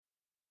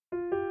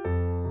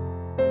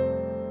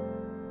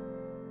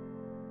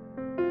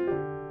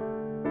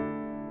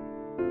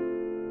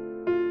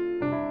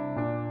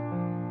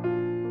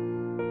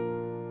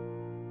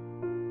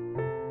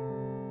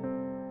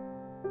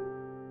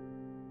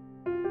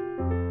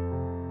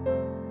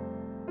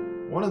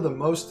One of the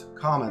most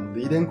common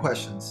lead-in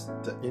questions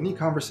to any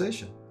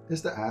conversation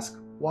is to ask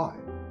why.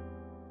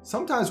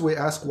 Sometimes we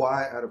ask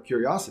why out of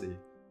curiosity,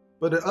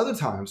 but at other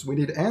times we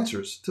need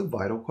answers to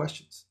vital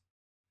questions.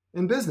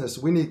 In business,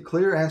 we need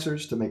clear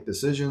answers to make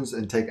decisions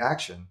and take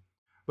action,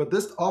 but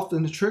this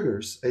often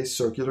triggers a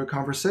circular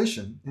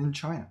conversation in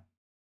China.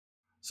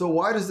 So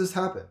why does this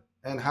happen?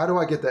 And how do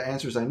I get the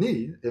answers I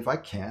need if I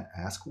can't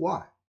ask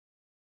why?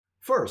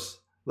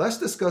 First, let's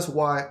discuss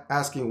why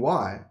asking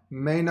why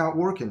may not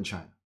work in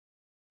China.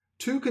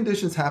 Two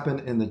conditions happen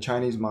in the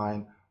Chinese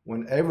mind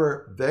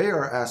whenever they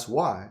are asked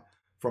why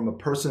from a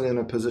person in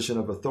a position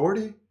of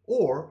authority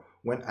or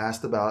when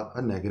asked about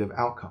a negative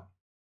outcome.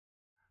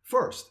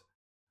 First,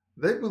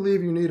 they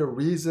believe you need a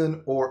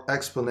reason or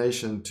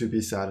explanation to be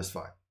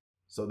satisfied,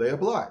 so they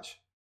oblige,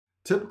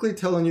 typically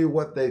telling you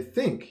what they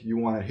think you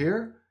want to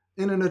hear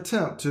in an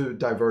attempt to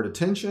divert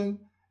attention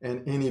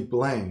and any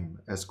blame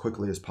as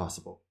quickly as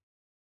possible.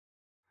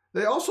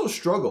 They also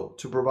struggle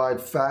to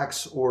provide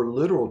facts or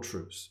literal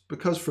truths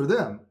because for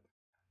them,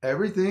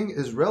 everything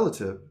is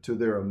relative to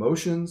their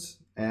emotions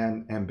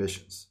and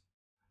ambitions.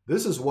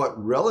 This is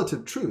what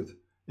relative truth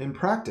in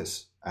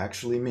practice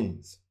actually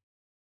means.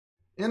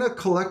 In a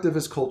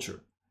collectivist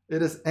culture,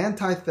 it is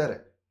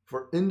antithetic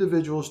for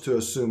individuals to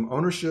assume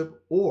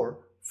ownership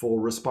or full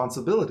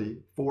responsibility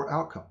for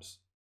outcomes.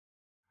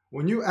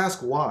 When you ask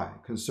why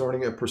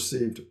concerning a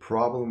perceived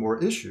problem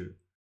or issue,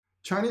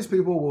 Chinese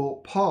people will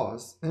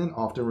pause and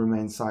often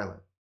remain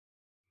silent.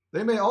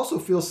 They may also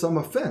feel some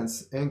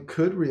offense and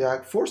could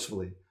react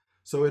forcefully,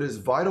 so it is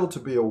vital to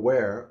be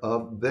aware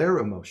of their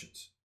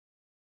emotions.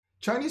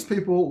 Chinese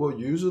people will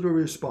usually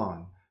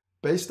respond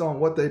based on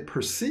what they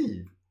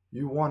perceive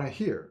you want to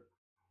hear,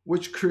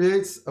 which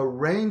creates a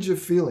range of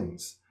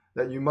feelings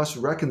that you must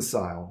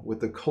reconcile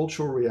with the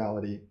cultural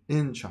reality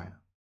in China.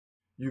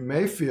 You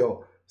may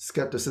feel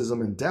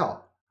skepticism and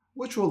doubt,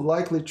 which will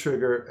likely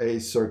trigger a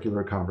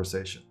circular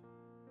conversation.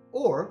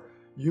 Or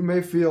you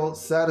may feel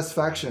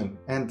satisfaction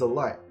and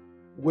delight,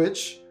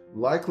 which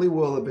likely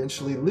will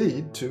eventually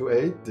lead to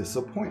a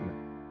disappointment.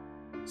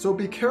 So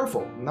be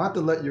careful not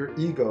to let your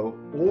ego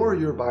or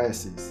your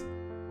biases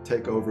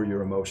take over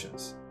your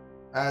emotions,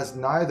 as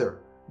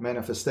neither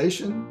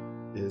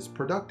manifestation is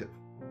productive.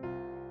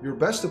 Your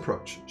best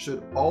approach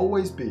should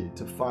always be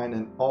to find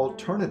an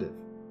alternative,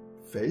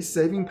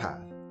 face-saving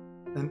path,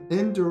 an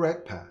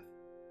indirect path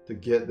to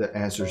get the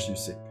answers you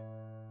seek.